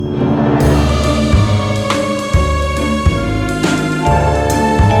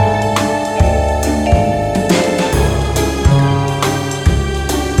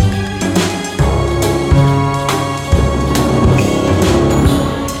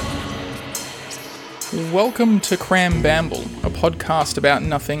Welcome to Cram Bamble, a podcast about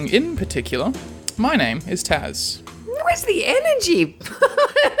nothing in particular. My name is Taz. Where's the energy?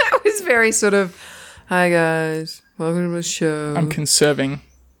 That was very sort of, hi guys, welcome to the show. I'm conserving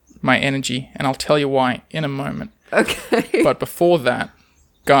my energy, and I'll tell you why in a moment. Okay. But before that,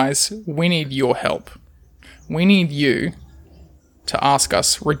 guys, we need your help. We need you to ask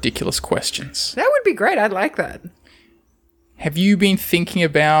us ridiculous questions. That would be great. I'd like that. Have you been thinking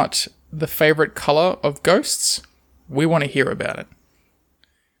about the favorite color of ghosts? We want to hear about it.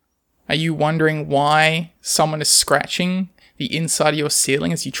 Are you wondering why someone is scratching the inside of your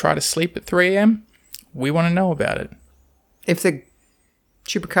ceiling as you try to sleep at 3 a.m? We want to know about it. If the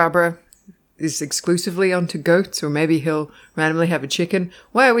chupacabra is exclusively onto goats, or maybe he'll randomly have a chicken,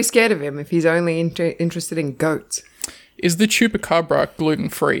 why are we scared of him if he's only interested in goats? Is the chupacabra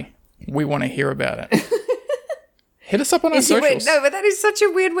gluten-free? We want to hear about it. Hit us up on our socials. No, but that is such a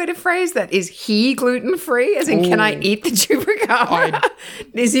weird way to phrase that. Is he gluten-free? As in, can I eat the chupacabra?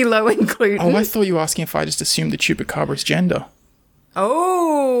 Is he low in gluten? Oh, I thought you were asking if I just assumed the chupacabra's gender.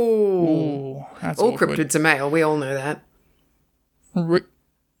 Oh. Ooh, that's all awkward. cryptids are male. We all know that. No.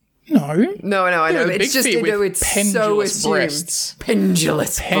 No, I know. The It's big just, feet with it's so pendulous assumed. breasts.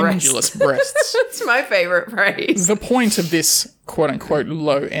 Pendulous breasts. That's my favorite phrase. The point of this quote-unquote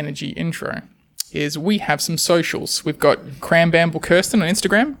low-energy intro is we have some socials. We've got Cram Bamble Kirsten on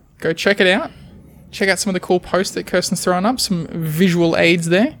Instagram. Go check it out. Check out some of the cool posts that Kirsten's thrown up. Some visual aids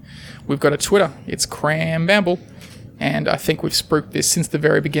there. We've got a Twitter. It's Cram Bamble. And I think we've spruiked this since the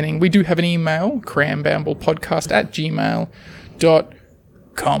very beginning. We do have an email,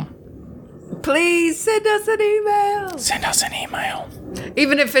 crambamblepodcast@gmail.com. Please send us an email. Send us an email.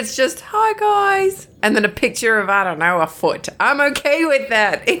 Even if it's just, hi guys, and then a picture of, I don't know, a foot. I'm okay with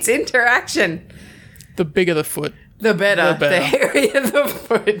that. It's interaction. The bigger the foot, The better. The better. The hairier the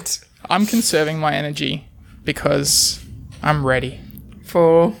foot. I'm conserving my energy because I'm ready.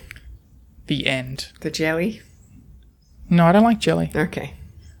 For The end. the jelly? No, I don't like jelly. Okay.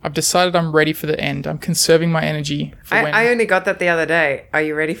 I've decided I'm ready for the end. I'm conserving my energy for when... I only got that the other day. Are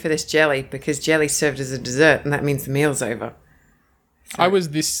you ready for this jelly? Because jelly's served as a dessert, and that means the meal's over. I was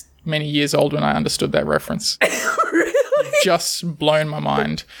this many years old when I understood that reference. Really? Just blown my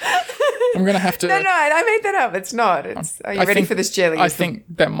mind. I'm going to have to... No, I made that up. It's not. It's. Are you ready for this jelly? I think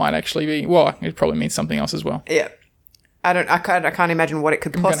that might actually be... Well, it probably means something else as well. Yeah. I can't imagine what it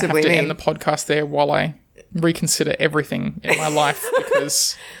could I'm going to possibly have to mean. end the podcast there while I reconsider everything in my life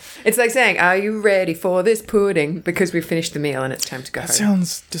because... It's like saying, are you ready for this pudding? Because we've finished the meal and it's time to go home.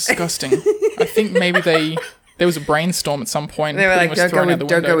 Sounds disgusting. I think maybe there was a brainstorm at some point. They were pudding like, was thrown out the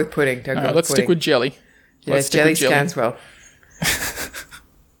don't window. go with pudding. Don't go with let's pudding. stick with jelly. Yes, jelly scans well.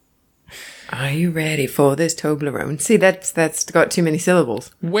 Are you ready for this Toblerone? See, that's got too many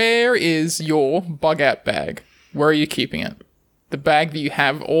syllables. Where is your bug out bag? Where are you keeping it? The bag that you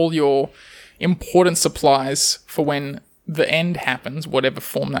have all your important supplies for when the end happens, whatever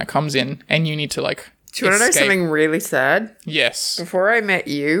form that comes in, and you need to Do you want to know something really sad? Yes. Before I met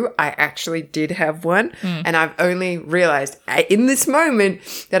you, I actually did have one, and I've only realized in this moment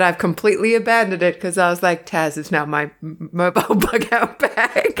that I've completely abandoned it because I was like, Taz, it's now my mobile bug out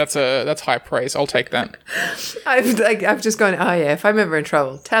bag. That's high praise. I'll take that. I've just gone, oh yeah, if I'm ever in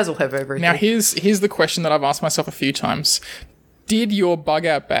trouble, Taz will have everything. Now here's the question that I've asked myself a few times. Did your bug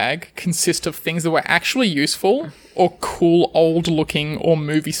out bag consist of things that were actually useful or cool old looking or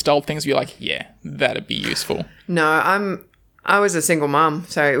movie style things where you're like, yeah, that'd be useful? No, I was a single mum,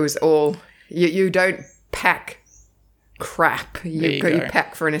 so it was all you don't pack crap. You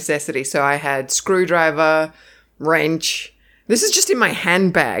pack for a necessity. So I had screwdriver, wrench. This is just in my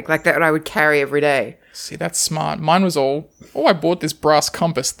handbag, like that I would carry every day. See, that's smart. Mine was all, I bought this brass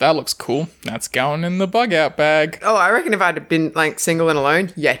compass. That looks cool. That's going in the bug out bag. Oh, I reckon if I'd been like single and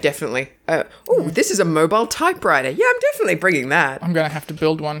alone, yeah, definitely. This is a mobile typewriter. Yeah, I'm definitely bringing that. I'm going to have to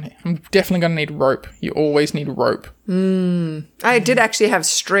build one. I'm definitely going to need rope. You always need rope. I did actually have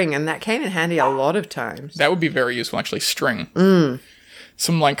string, and that came in handy a lot of times. That would be very useful, actually, string.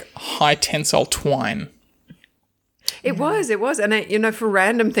 Some like high tensile twine. It was. And for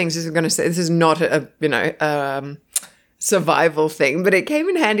random things, this is not a survival thing, but it came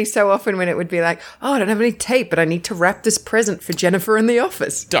in handy so often when it would be like, oh, I don't have any tape, but I need to wrap this present for Jennifer in the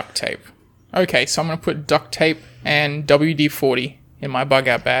office. Duct tape. Okay, so I'm going to put duct tape and WD-40 in my bug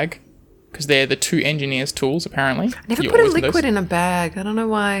out bag because they're the two engineers' tools, apparently. I never put a liquid in a bag. I don't know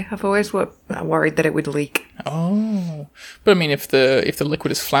why. I've always worried that it would leak. Oh. But I mean, if the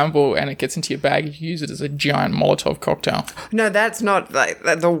liquid is flammable and it gets into your bag, you use it as a giant Molotov cocktail. No, that's not like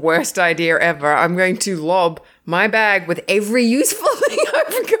the worst idea ever. I'm going to lob my bag with every useful thing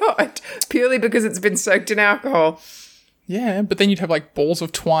I forgot. Purely because it's been soaked in alcohol. Yeah, but then you'd have like balls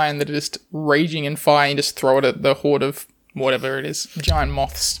of twine that are just raging in fire and just throw it at the horde of whatever it is, giant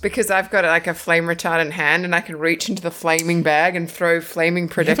moths. Because I've got like a flame retardant hand and I can reach into the flaming bag and throw flaming You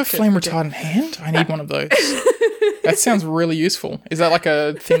projectiles. have a flame retardant hand? I need one of those. That sounds really useful. Is that like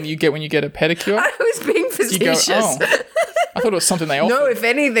a thing that you get when you get a pedicure? I was being You go, facetious. oh. I thought it was something they offered. No, if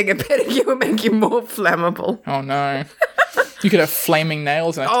anything, a pedicure will make you more flammable. Oh no. You could have flaming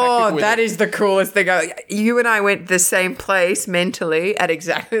nails and attack people Oh, with that it. is the coolest thing. You and I went to the same place mentally at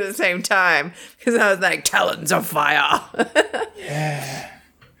exactly the same time because I was like, talons of fire.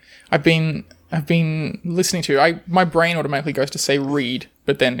 I've been listening to my brain automatically goes to say read,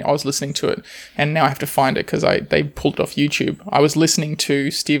 but then I was listening to it and now I have to find it because they pulled it off YouTube. I was listening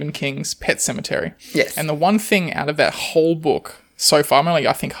to Stephen King's Pet Sematary. Yes. And the one thing out of that whole book so far, I'm only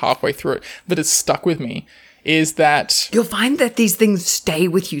I think halfway through it, that has stuck with me is that You'll find that these things stay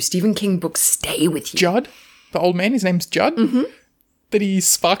with you. Stephen King books stay with you. Judd, the old man, his name's Judd, that he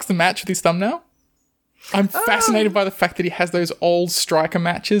sparks the match with his thumbnail. I'm fascinated by the fact that he has those old striker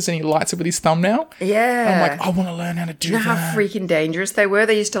matches and he lights it with his thumbnail. Yeah. I'm like, I want to learn how to do You know how that. freaking dangerous they were?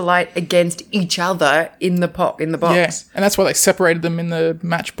 They used to light against each other in the box. Yeah, and that's why they separated them in the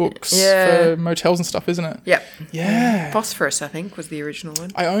matchbooks for motels and stuff, isn't it? Yep. Yeah. Phosphorus, I think, was the original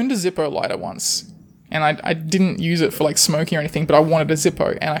one. I owned a Zippo lighter once, and I didn't use it for like smoking or anything, but I wanted a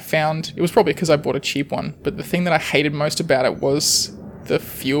Zippo, and I found, it was probably because I bought a cheap one, but the thing that I hated most about it was the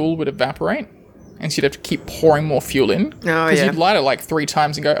fuel would evaporate, and so you'd have to keep pouring more fuel in. Because you'd light it like 3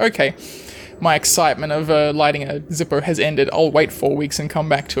 times and go, okay, my excitement of lighting a Zippo has ended, I'll wait 4 weeks and come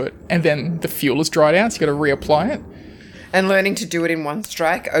back to it. And then the fuel is dried out, so you got to reapply it. And learning to do it in one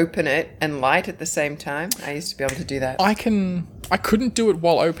strike, open it and light at the same time. I used to be able to do that. I couldn't do it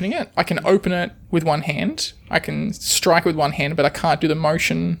while opening it. I can open it with one hand. I can strike with one hand, but I can't do the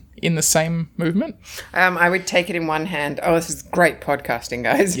motion in the same movement. I would take it in one hand. Oh, this is great podcasting,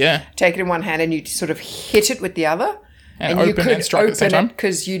 guys. Yeah. Take it in one hand and you sort of hit it with the other. And open and strike at the same time?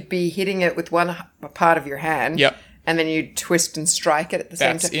 Because you'd be hitting it with one part of your hand. Yep. And then you'd twist and strike it at the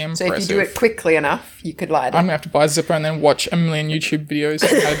same That's time. So if you impressive. do it quickly enough, you could light it. I'm going to have to buy a Zippo and then watch a million YouTube videos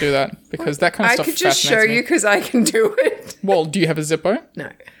on how to do that, because that kind of I stuff could just show fascinates me. you because I can do it. Well, do you have a Zippo?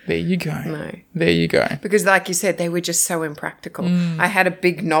 No. There you go. No. There you go. Because like you said, they were just so impractical. I had a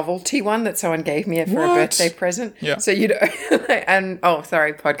big novelty one that someone gave me for a What? birthday present. Yeah. So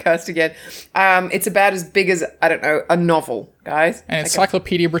podcast again. It's about as big as, I don't know, a novel, guys. And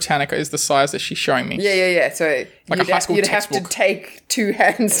Encyclopedia Britannica is the size that she's showing me. Yeah. So Like a high school you'd have to textbook. take 2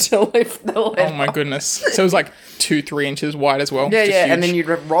 hands to lift the lid. Oh my goodness. So it was like 2-3 inches wide as well. Yeah, Just and then huge.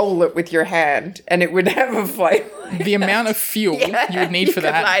 you'd roll it with your hand, and it would have a flame. The amount of fuel you would need you for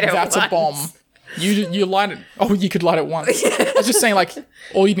could light that, it that's a bomb. once. You light it. Oh, you could light it once. I was just saying, like,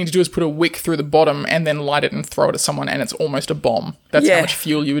 all you need to do is put a wick through the bottom and then light it and throw it at someone, and it's almost a bomb. That's Yeah. how much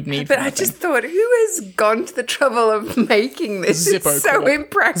fuel you would need But for I that just thing. thought, who has gone to the trouble of making this? Zippo It's so Corp.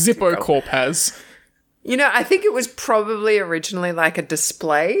 impractical. Zippo Corp has. You know, I think it was probably originally like a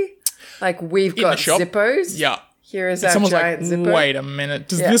display. Like, we've the got shop? Zippos. Yeah. Here is our Someone's giant like, Zippo. wait a minute,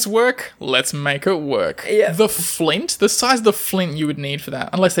 does Yeah. this work? Let's make it work. Yeah. The flint, the size of the flint you would need for that,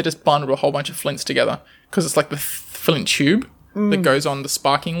 unless they just bundled a whole bunch of flints together, because it's like the flint tube that goes on the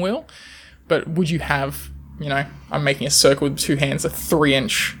sparking wheel. But would you have, I'm making a circle with 2 hands, a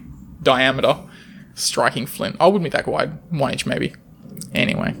 3-inch diameter striking flint. I wouldn't be that wide, 1 inch maybe.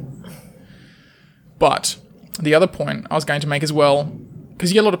 Anyway. But the other point I was going to make as well,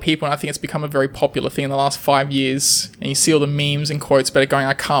 because you get a lot of people, and I think it's become a very popular thing in the last 5 years, and you see all the memes and quotes about it going,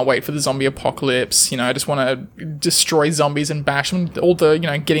 I can't wait for the zombie apocalypse, I just want to destroy zombies and bash them, all the,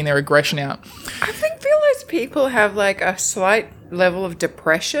 getting their aggression out. I feel those people have like a slight level of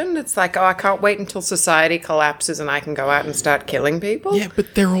depression. It's like, I can't wait until society collapses and I can go out and start killing people. Yeah,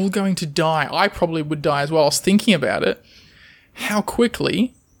 but they're all going to die. I probably would die as well. I was thinking about it. How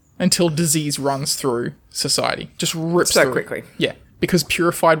quickly until disease runs through society? Just rips So through. quickly. Yeah, because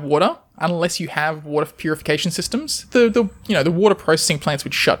purified water, unless you have water purification systems, the water processing plants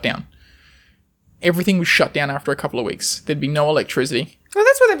would shut down. Everything would shut down after a couple of weeks. There'd be no electricity. Well,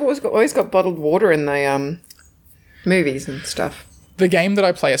 that's why they've always got bottled water in the movies and stuff. The game that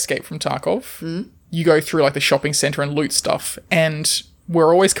I play, Escape from Tarkov, you go through like the shopping center and loot stuff, and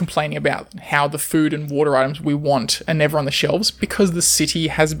we're always complaining about how the food and water items we want are never on the shelves because the city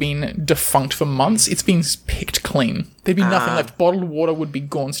has been defunct for months. It's been picked clean. There'd be nothing left. Bottled water would be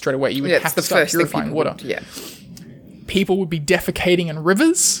gone straight away. You would have to start purifying water. People would be defecating in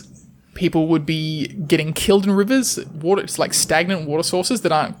rivers. People would be getting killed in rivers. Water, it's like stagnant water sources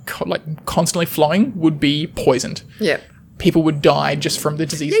that aren't constantly flowing would be poisoned. Yeah. people would die just from the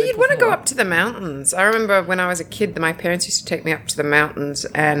disease. Yeah, you'd want to go up to the mountains. I remember when I was a kid, my parents used to take me up to the mountains,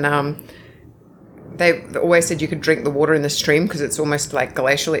 and they always said you could drink the water in the stream because it's almost like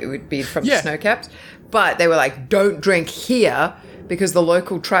glacial. It would be from the snow caps. But they were like, don't drink here because the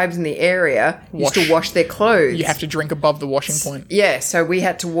local tribes in the area used to wash their clothes. You have to drink above the washing point. Yeah, so we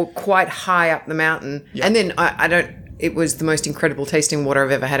had to walk quite high up the mountain. Yeah. And then it was the most incredible tasting water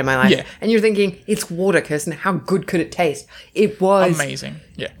I've ever had in my life. Yeah. And you're thinking, it's water, Kirsten. How good could it taste? It was amazing.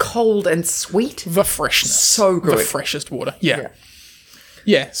 Yeah. Cold and sweet. The freshness. So good. The freshest water. Yeah.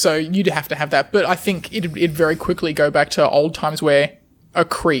 Yeah, so you'd have to have that. But I think it'd very quickly go back to old times where a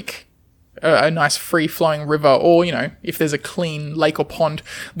creek, a nice free-flowing river, or, if there's a clean lake or pond,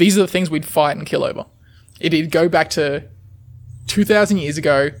 these are the things we'd fight and kill over. It'd go back to 2,000 years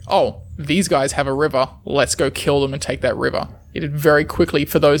ago. Oh, these guys have a river. Let's go kill them and take that river. It'd very quickly,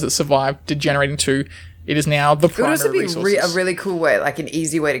 for those that survived, degenerate into it is now the primary resources. It would also be a really cool way, like an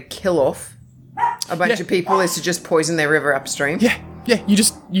easy way to kill off a bunch of people is to just poison their river upstream. Yeah. Yeah,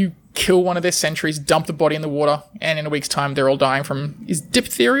 you kill one of their sentries, dump the body in the water, and in a week's time they're all dying from... Is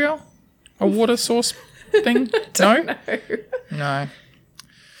diphtheria a water source thing? No? No.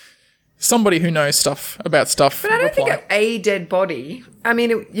 Somebody who knows stuff about stuff. But I don't think a dead body... I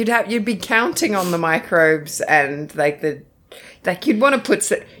mean, you'd be counting on the microbes and you'd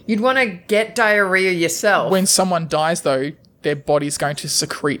want to get diarrhea yourself. When someone dies, though, their body's going to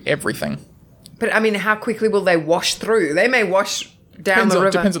secrete everything. But I mean, how quickly will they wash through? They may wash down the river.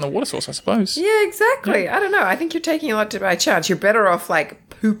 Depends on the water source, I suppose. Yeah, exactly. Yeah. I don't know. I think you're taking a lot by chance. You're better off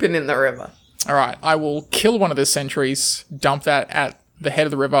pooping in the river. All right, I will kill one of the sentries, dump that at the head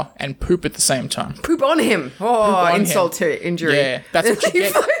of the river, and poop at the same time. Poop on him. Oh, insult to injury. Yeah, that's what you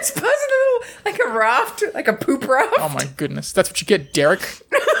get. It's like a raft, like a poop raft. Oh my goodness, that's what you get, Derek.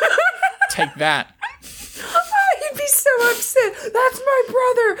 Take that. He'd be so upset. That's my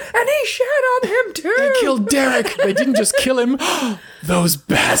brother, and he shat on him too. They killed Derek. They didn't just kill him. Those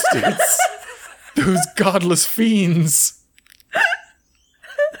bastards. Those godless fiends.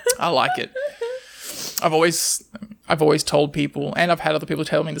 I like it. I've always told people, and I've had other people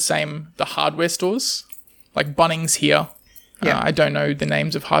tell me the same, the hardware stores, like Bunnings here. Yeah. I don't know the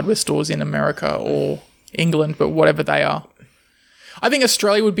names of hardware stores in America or England, but whatever they are. I think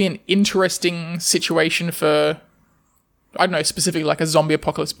Australia would be an interesting situation for, I don't know, specifically like a zombie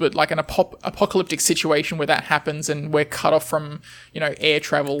apocalypse, but like an apocalyptic situation where that happens and we're cut off from, air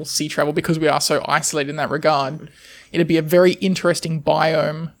travel, sea travel, because we are so isolated in that regard. It'd be a very interesting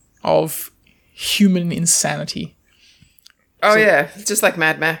biome of human insanity. Oh, yeah. It's just like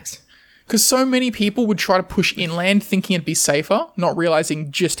Mad Max. Because so many people would try to push inland thinking it'd be safer, not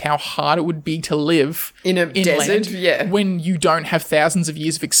realizing just how hard it would be to live in a desert, when you don't have thousands of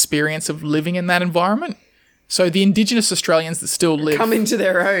years of experience of living in that environment. So the Indigenous Australians that still live... come into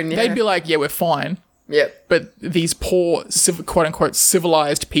their own, They'd be like, yeah, we're fine. Yep. But these poor, quote-unquote,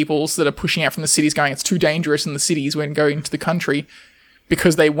 civilized peoples that are pushing out from the cities going, it's too dangerous in the cities when going to the country,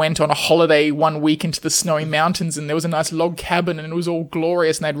 because they went on a holiday 1 week into the snowy mountains and there was a nice log cabin and it was all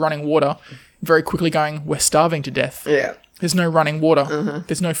glorious and they had running water, very quickly going, we're starving to death. Yeah. There's no running water. Uh-huh.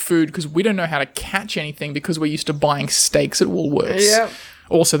 There's no food because we don't know how to catch anything because we're used to buying steaks at Woolworths. Yeah.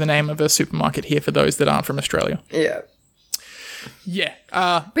 Also the name of a supermarket here for those that aren't from Australia. Yeah.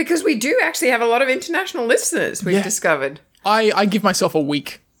 Yeah. Because we do actually have a lot of international listeners, we've discovered. I give myself a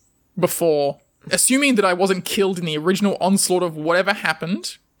week before... Assuming that I wasn't killed in the original onslaught of whatever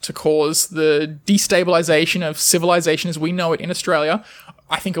happened to cause the destabilization of civilization as we know it in Australia,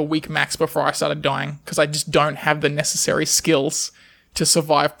 I think a week max before I started dying, because I just don't have the necessary skills to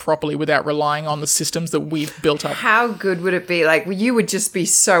survive properly without relying on the systems that we've built up. How good would it be? You would just be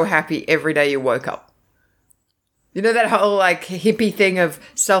so happy every day you woke up. You know that whole hippie thing of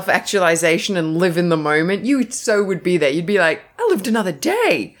self-actualization and live in the moment? You would be there. You'd be like, I lived another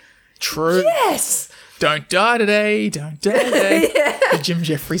day. True. Yes. Don't die today. Don't die today. The Jim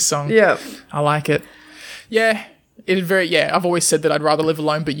Jeffries song. Yeah. I like it. Yeah. I've always said that I'd rather live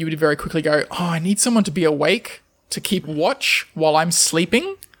alone, but you would very quickly go, I need someone to be awake to keep watch while I'm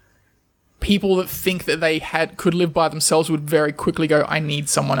sleeping. People that think that they could live by themselves would very quickly go, I need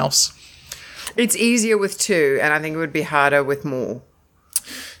someone else. It's easier with two, and I think it would be harder with more.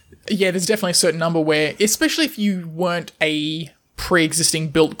 Yeah, there's definitely a certain number where, especially if you weren't a pre-existing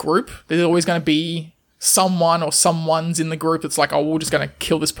built group, there's always going to be someone or someone's in the group that's like, we're just going to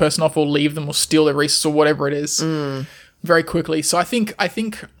kill this person off or leave them or steal their resources or whatever it is very quickly. So I think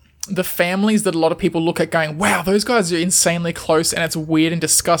the families that a lot of people look at going, wow, those guys are insanely close and it's weird and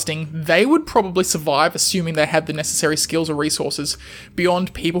disgusting, they would probably survive assuming they had the necessary skills or resources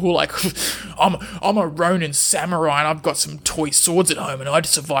beyond people who are like, I'm a Ronin samurai and I've got some toy swords at home and I'd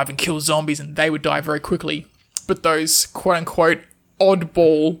survive and kill zombies, and they would die very quickly. But those quote-unquote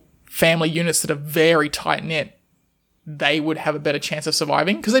oddball family units that are very tight-knit, they would have a better chance of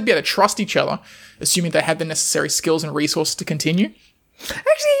surviving because they'd be able to trust each other, assuming they had the necessary skills and resources to continue. Actually,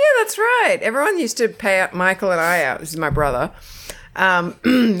 yeah, that's right. Everyone used to pay out Michael and I out. This is my brother.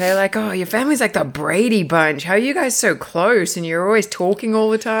 They're like, oh, your family's like the Brady Bunch. How are you guys so close? And you're always talking all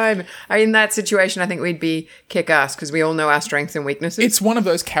the time. In that situation, I think we'd be kick-ass because we all know our strengths and weaknesses. It's one of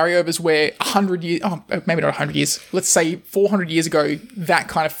those carryovers where 100 years, maybe not 100 years, let's say 400 years ago, that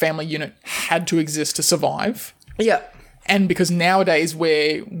kind of family unit had to exist to survive. Yeah. And because nowadays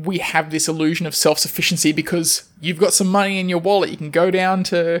where we have this illusion of self-sufficiency because you've got some money in your wallet, you can go down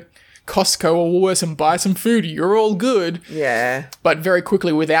to Costco or Woolworths and buy some food, you're all good. Yeah. But very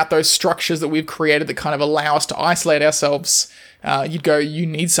quickly, without those structures that we've created that kind of allow us to isolate ourselves, you'd go, you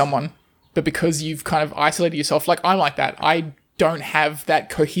need someone. But because you've kind of isolated yourself, like I'm like that, I don't have that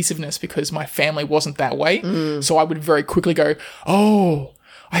cohesiveness because my family wasn't that way. So I would very quickly go, oh,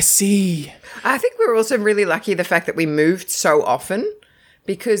 I see. I think we were also really lucky the fact that we moved so often,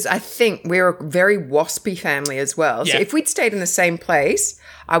 because I think we're a very waspy family as well. Yeah. So if we'd stayed in the same place,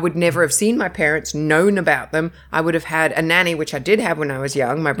 I would never have seen my parents, known about them. I would have had a nanny, which I did have when I was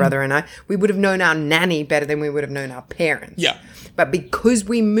young, my brother and I. We would have known our nanny better than we would have known our parents. Yeah. But because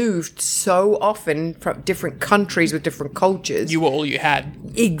we moved so often from different countries with different cultures. You were all you had.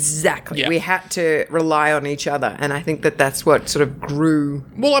 Exactly. Yeah. We had to rely on each other. And I think that that's what sort of grew.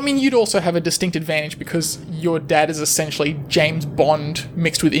 Well, I mean, you'd also have a distinct advantage because your dad is essentially James Bond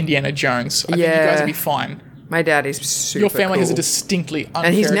mixed with Indiana Jones. I think you guys would be fine. My dad is super Your family has a cool. distinctly unfair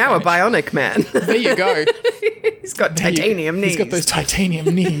And he's now advantage. a bionic man. There you go. He's got titanium knees. He's got those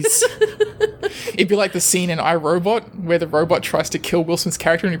titanium knees. It'd be like the scene in iRobot where the robot tries to kill Will Smith's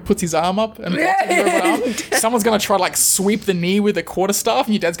character and he puts his arm up and blocks the robot arm. Someone's going to try to like sweep the knee with a quarterstaff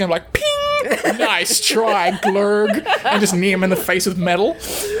and your dad's going to be like, ping! Nice try, glurg. And just knee him in the face with metal.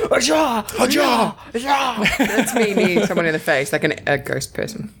 Aja! Aja! That's me kneeing someone in the face, like a ghost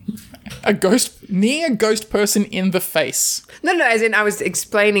person. Kneeing a ghost person in the face. No, as in I was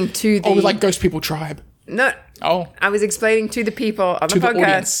explaining to the... Oh, like Ghost People Tribe. No. Oh. I was explaining to the people on To the the podcast.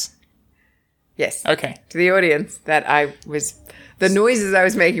 audience. Yes. Okay. To the audience that I was... The noises I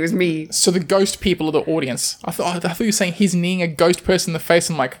was making was me. So the ghost people are the audience. I thought you were saying he's kneeing a ghost person in the face.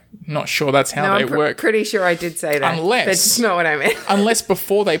 I'm like, not sure that's how they I'm work. pretty sure I did say that. Unless- That's not what I meant. Unless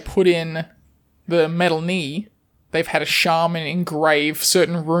before they put in the metal knee, they've had a shaman engrave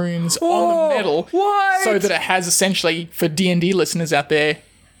certain runes on the metal. What? So that it has essentially, for D&D listeners out there,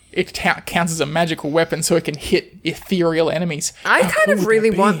 it counts as a magical weapon so it can hit ethereal enemies. I How kind cool of would really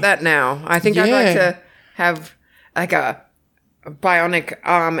that be? want that now. I think I'd like Yeah. to have like a bionic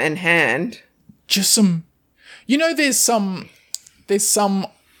arm and hand. Just some, there's some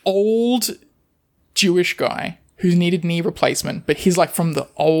old Jewish guy who's needed knee replacement, but he's like from the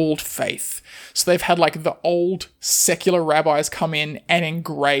old faith. So they've had like the old secular rabbis come in and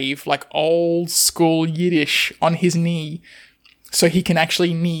engrave like old school Yiddish on his knee so he can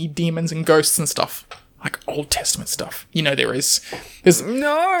actually knee demons and ghosts and stuff. Like Old Testament stuff. There's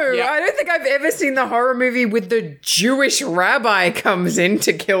No, Yeah. I don't think I've ever seen the horror movie with the Jewish rabbi comes in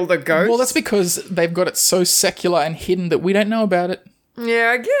to kill the ghost. well, that's because they've got it so secular and hidden that we don't know about it.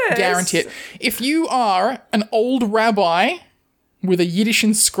 yeah, I guess. Guarantee it. If you are an old rabbi with a Yiddish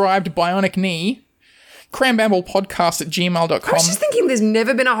inscribed bionic knee, crambambllepodcast@gmail.com. I was just thinking there's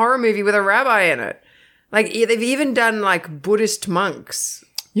never been a horror movie with a rabbi in it. Like, they've even done, like, Buddhist monks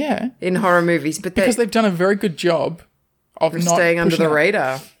Yeah, in horror movies, but because they've done a very good job of not staying under pushing the it.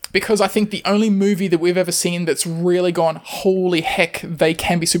 radar. Because I think the only movie that we've ever seen that's really gone, holy heck, they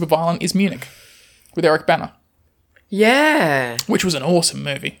can be super violent is Munich with Eric Bana, Yeah. which was an awesome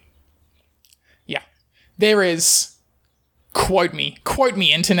movie. Yeah. There is, quote me,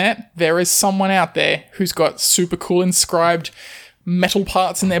 internet, there is someone out there who's got super cool inscribed metal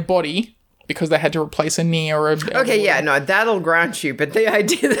parts in their body because they had to replace a knee or a... Okay, yeah, no, that'll grant you, but the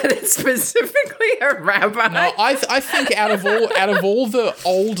idea that it's specifically a rabbi. No, I think out of all the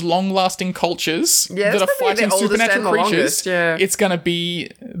old, long-lasting cultures Yeah, that are it's probably the fighting oldest and supernatural the creatures, longest, yeah. it's going to be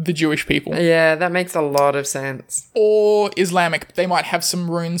the Jewish people. Yeah, that makes a lot of sense. Or Islamic. They might have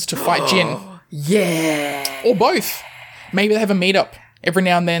some runes to fight jinn. Yeah. Or both. Maybe they have a meetup. Every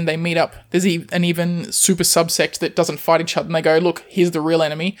now and then they meet up. There's an even super subsect that doesn't fight each other and they go, look, here's the real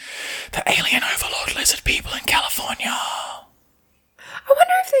enemy. The alien overlord lizard people in California. I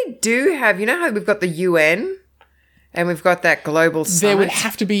wonder if they do have, you know how we've got the UN and we've got that global summit? There would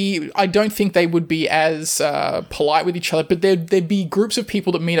have to be, I don't think they would be as polite with each other, but there'd be groups of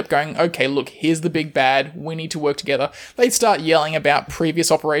people that meet up going, okay, look, here's the big bad, we need to work together. They'd start yelling about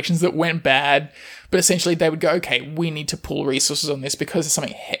previous operations that went bad, but essentially they would go, okay, we need to pool resources on this because there's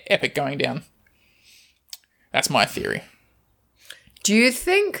something epic going down. That's my theory. Do you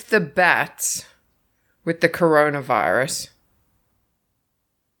think the bats with the coronavirus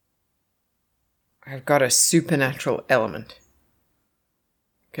have got a supernatural element?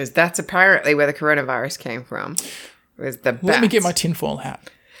 Because that's apparently where the coronavirus came from, was the bats. Let me get my tinfoil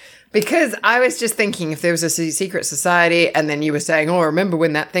hat. Because I was just thinking if there was a secret society and then you were saying, oh, remember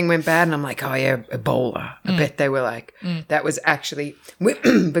when that thing went bad? And I'm like, oh, yeah, Ebola. I bet they were like, that was actually,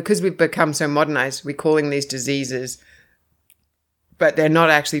 because we've become so modernized, we're calling these diseases, but they're not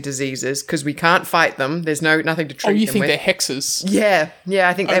actually diseases because we can't fight them. There's nothing to treat them with. Oh, you think they're hexes? Yeah,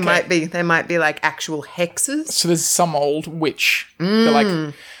 I think they might be like actual hexes. So there's some old witch. They're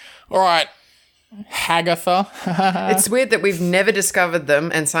like, all right, Hagatha. It's weird that we've never discovered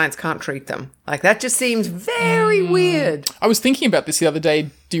them and science can't treat them. Like, that just seems very weird. I was thinking about this the other day.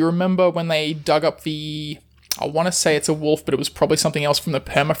 Do you remember when they dug up I want to say it's a wolf, but it was probably something else from the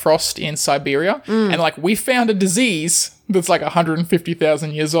permafrost in Siberia. And like, we found a disease that's like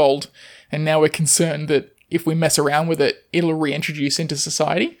 150,000 years old. And now we're concerned that if we mess around with it, it'll reintroduce into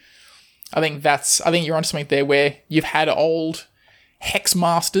society. I think you're onto something there where you've had old hex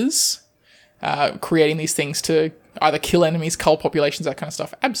masters creating these things to either kill enemies, cull populations, that kind of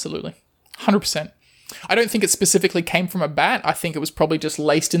stuff. Absolutely. 100%. I don't think it specifically came from a bat. I think it was probably just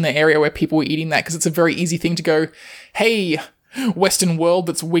laced in the area where people were eating that because it's a very easy thing to go, hey, Western world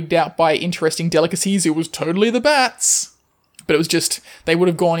that's wigged out by interesting delicacies, it was totally the bats. But it was just, they would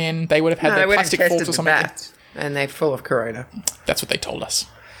have gone in, they would have had their plastic forks or something. Bats, and they're full of corona. That's what they told us.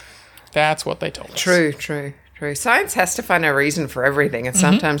 That's what they told us. True. Science has to find a reason for everything, and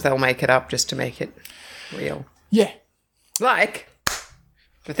sometimes they'll make it up just to make it real. Yeah. Like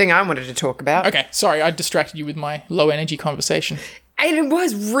the thing I wanted to talk about. Okay, sorry, I distracted you with my low energy conversation. And it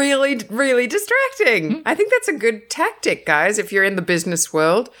was really, really distracting. I think that's a good tactic, guys. If you're in the business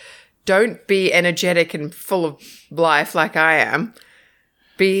world, don't be energetic and full of life like I am.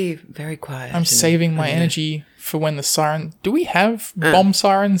 Be very quiet. I'm saving my energy for when the siren... Do we have bomb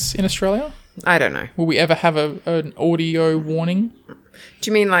sirens in Australia? I don't know. Will we ever have an audio warning? Do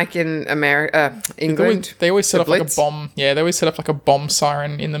you mean like in America, England? They always set up like a Blitz? bomb. Yeah, they always set up like a bomb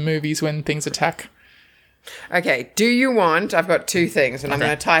siren in the movies when things attack. Okay, do you want... I've got two things, and I'm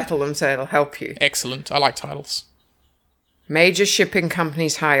going to title them so it'll help you. Excellent. I like titles. Major shipping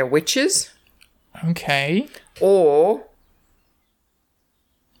companies hire witches. Okay. Or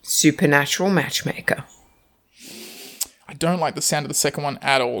supernatural matchmaker. I don't like the sound of the second one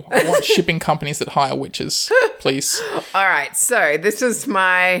at all. I want shipping companies that hire witches, please. All right, so this is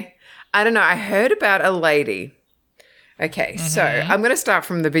my... I don't know, I heard about a lady. Okay, so I'm going to start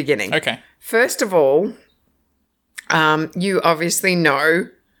from the beginning. Okay. First of all, you obviously know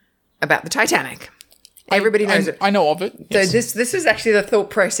about the Titanic. Everybody knows it. I know of it. Yes. So this is actually the thought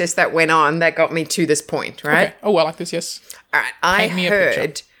process that went on that got me to this point, right? Okay. Oh, I like this, yes. All right, I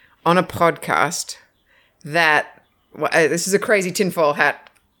heard on a podcast that... this is a crazy tinfoil hat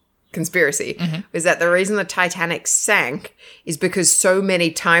conspiracy, is that the reason the Titanic sank is because so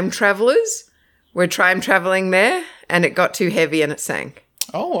many time travelers were time traveling there and it got too heavy and it sank.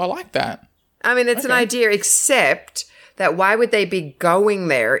 Oh, I like that. I mean, it's an idea, except that why would they be going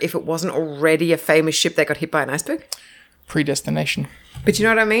there if it wasn't already a famous ship that got hit by an iceberg? Predestination. But you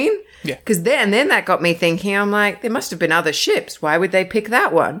know what I mean? Yeah. Because then that got me thinking, I'm like, there must have been other ships. Why would they pick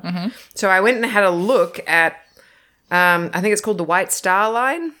that one? So I went and had a look at I think it's called the White Star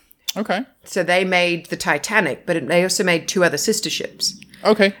Line. Okay. So they made the Titanic, but they also made two other sister ships.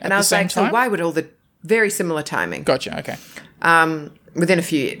 Okay. And I was like, so why would all the very similar timing? Gotcha. Okay. Within a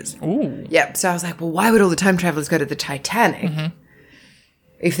few years. Ooh. Yeah. So I was like, well, why would all the time travelers go to the Titanic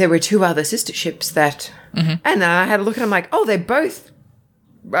if there were two other sister ships that... And then I had a look and I'm like, oh, they both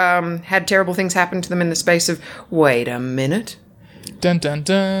had terrible things happen to them in the space of, wait a minute. Dun, dun,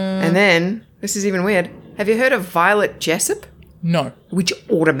 dun. And then, this is even weird, have you heard of Violet Jessup? No. Which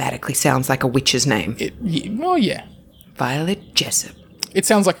automatically sounds like a witch's name. Well, yeah. Violet Jessup. It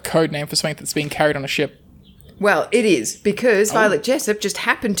sounds like a code name for something that's being carried on a ship. Well, it is, because Violet Jessup just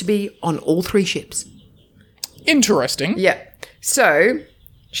happened to be on all three ships. Interesting. Yeah. So,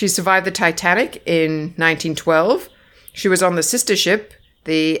 she survived the Titanic in 1912. She was on the sister ship,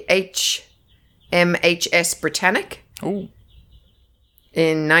 the HMHS Britannic. Ooh.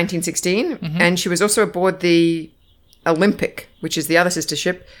 In 1916, and she was also aboard the Olympic, which is the other sister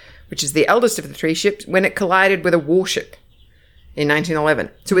ship, which is the eldest of the 3 ships, when it collided with a warship in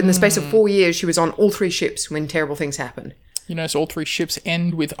 1911. So in the space of 4 years, she was on all 3 ships when terrible things happened. You notice all 3 ships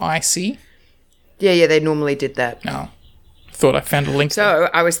end with IC? Yeah, they normally did that. No. Thought I found a link. So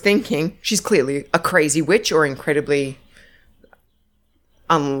I was thinking, she's clearly a crazy witch or incredibly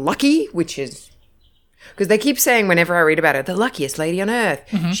unlucky, which is... Because they keep saying whenever I read about her, the luckiest lady on earth.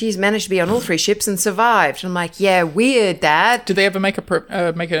 Mm-hmm. She's managed to be on all 3 ships and survived. And I'm like, yeah, weird, Dad. Did they ever make an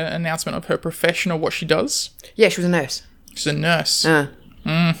announcement of her profession or what she does? Yeah, she was a nurse. She's a nurse. So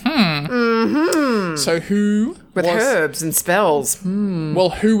who... With herbs and spells.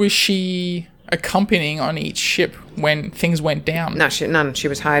 Well, who was she accompanying on each ship when things went down? None. She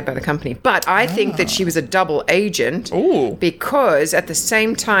was hired by the company. But I think that she was a double agent. Ooh. Because at the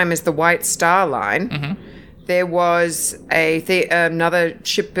same time as the White Star Line, there was another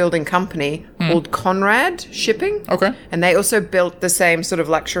shipbuilding company called Conrad Shipping. Okay. And they also built the same sort of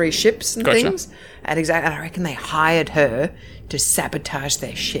luxury ships and things. And I reckon they hired her to sabotage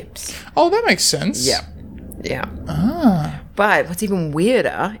their ships. Oh, that makes sense. Yeah. But what's even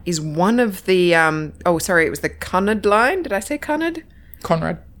weirder is one of the... it was the Cunard line. Did I say Cunard?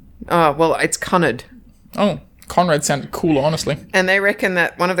 Conrad. Oh, well, it's Cunard. Oh, Conrad sounded cooler, honestly. And they reckon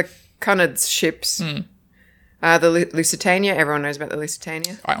that one of the Cunard's ships, the Lusitania, everyone knows about the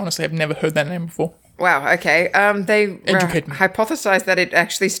Lusitania. I honestly have never heard that name before. Wow, okay. They hypothesized that it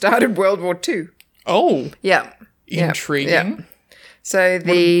actually started World War II. Oh. Yeah. Intriguing. Yeah. So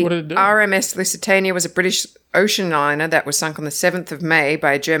the what did it do? RMS Lusitania was a British ocean liner that was sunk on the 7th of May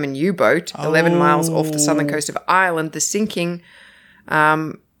by a German U-boat 11 miles off the southern coast of Ireland. The sinking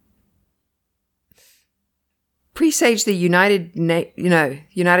presaged the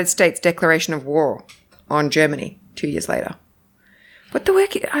United States declaration of war on Germany 2 years later. What the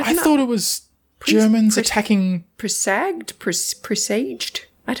heck? I thought it was Germans attacking... Presaged?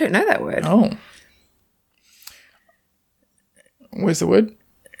 I don't know that word. Oh. Where's the word?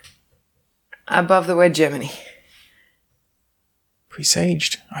 Above the word Germany.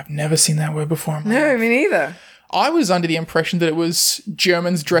 Presaged. I've never seen that word before. No, me neither. I was under the impression that it was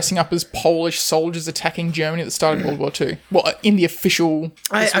Germans dressing up as Polish soldiers attacking Germany at the start of World War II. Well, in the official...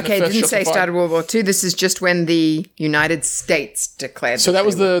 it didn't say started World War II. This is just when the United States declared... So that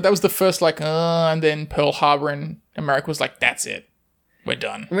was the first, and then Pearl Harbor and America was like, that's it. We're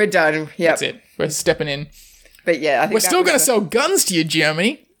done. Yep. That's it. We're stepping in. But yeah, I think we're still going to sell guns to you,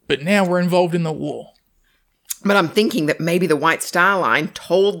 Germany, but now we're involved in the war. But I'm thinking that maybe the White Star Line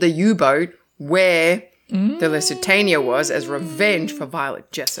told the U-boat where the Lusitania was as revenge for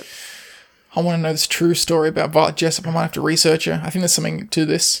Violet Jessup. I want to know this true story about Violet Jessup. I might have to research her. I think there's something to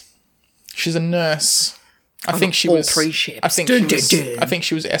this. She's a nurse. I think she was... 3 ships. I think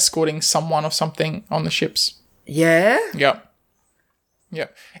she was escorting someone or something on the ships. Yeah? Yep.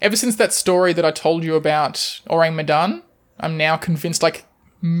 Ever since that story that I told you about Orang Medan, I'm now convinced,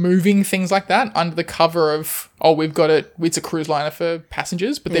 moving things like that under the cover of, it's a cruise liner for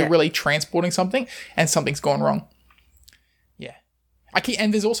passengers, but they're really transporting something, and something's gone wrong. Yeah.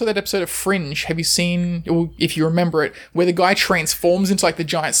 And there's also that episode of Fringe, have you seen, or if you remember it, where the guy transforms into, the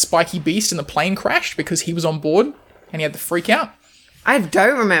giant spiky beast and the plane crashed because he was on board, and he had the freak out? I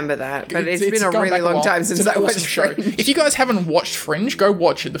don't remember that, but it's been a really long time since I watched Fringe. If you guys haven't watched Fringe, go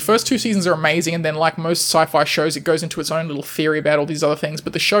watch it. The first 2 seasons are amazing, and then like most sci-fi shows, it goes into its own little theory about all these other things.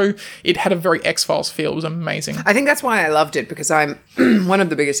 But the show, it had a very X-Files feel. It was amazing. I think that's why I loved it, because I'm one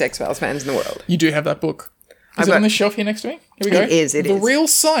of the biggest X-Files fans in the world. You do have that book. Is it on the shelf here next to me? Here we go. It is. The Real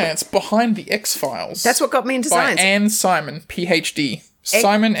Science Behind the X-Files. That's what got me into science. By Anne Simon, PhD.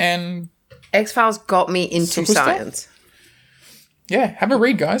 Simon and... X-Files got me into science. Yeah, have a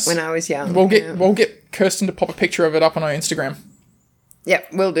read, guys. When I was young. We'll get Kirsten to pop a picture of it up on our Instagram.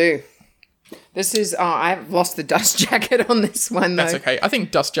 Yep, will do. This is... I've lost the dust jacket on this one, though. That's okay. I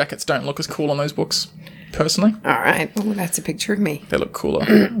think dust jackets don't look as cool on those books, personally. All right. Well, that's a picture of me. They look cooler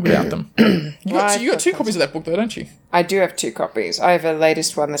without them. You got 2 copies of that book, though, don't you? I do have 2 copies. I have a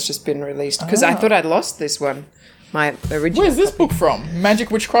latest one that's just been released, because I thought I'd lost this one. My original Where's this book from?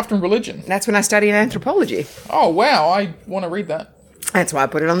 Magic, Witchcraft and Religion. That's when I studied anthropology. Oh, wow. I want to read that. That's why I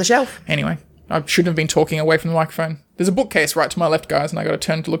put it on the shelf. Anyway, I shouldn't have been talking away from the microphone. There's a bookcase right to my left, guys, and I got to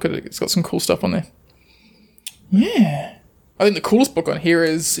turn to look at it. It's got some cool stuff on there. Yeah. I think the coolest book on here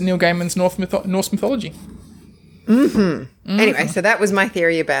is Neil Gaiman's Norse mythology. Anyway, so that was my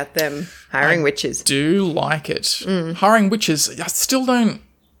theory about them hiring witches. Do like it. Hiring witches, I still don't...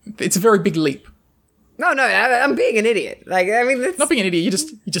 It's a very big leap. No, I'm being an idiot. That's... Not being an idiot,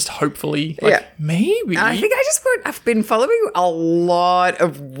 you just hopefully, maybe. I think I've been following a lot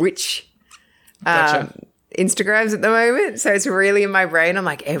of witch Gotcha. Instagrams at the moment, so it's really in my brain. I'm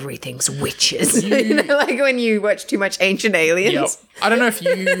like, everything's witches. Like when you watch too much Ancient Aliens. Yep. I don't know if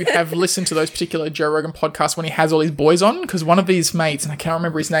you have listened to those particular Joe Rogan podcasts when he has all his boys on, because one of these mates, and I can't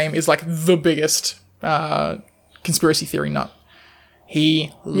remember his name, is like the biggest conspiracy theory nut.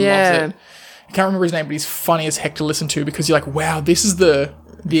 He loves it. I can't remember his name, but he's funny as heck to listen to, because you're like, wow, this is the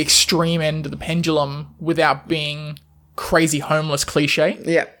extreme end of the pendulum without being crazy homeless cliche.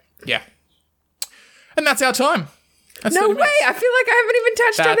 Yep. Yeah. And that's our time. That's No 30 way. minutes. I feel like I haven't even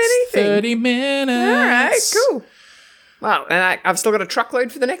touched on That's anything. 30 minutes. All right, cool. Wow, and I've still got a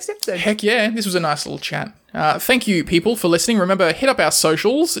truckload for the next episode. Heck yeah, this was a nice little chat. Thank you, people, for listening. Remember, hit up our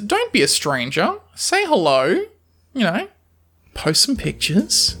socials. Don't be a stranger. Say hello. You know, post some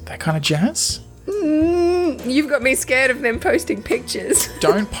pictures. That kind of jazz. You've got me scared of them posting pictures.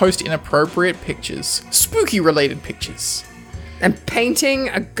 Don't post inappropriate pictures. Spooky-related pictures. And painting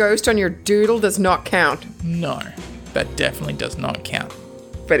a ghost on your doodle does not count. No, that definitely does not count.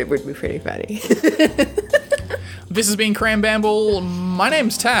 But it would be pretty funny. This has been Cram Bamble. My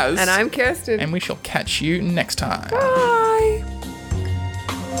name's Taz. And I'm Kirsten. And we shall catch you next time. Bye.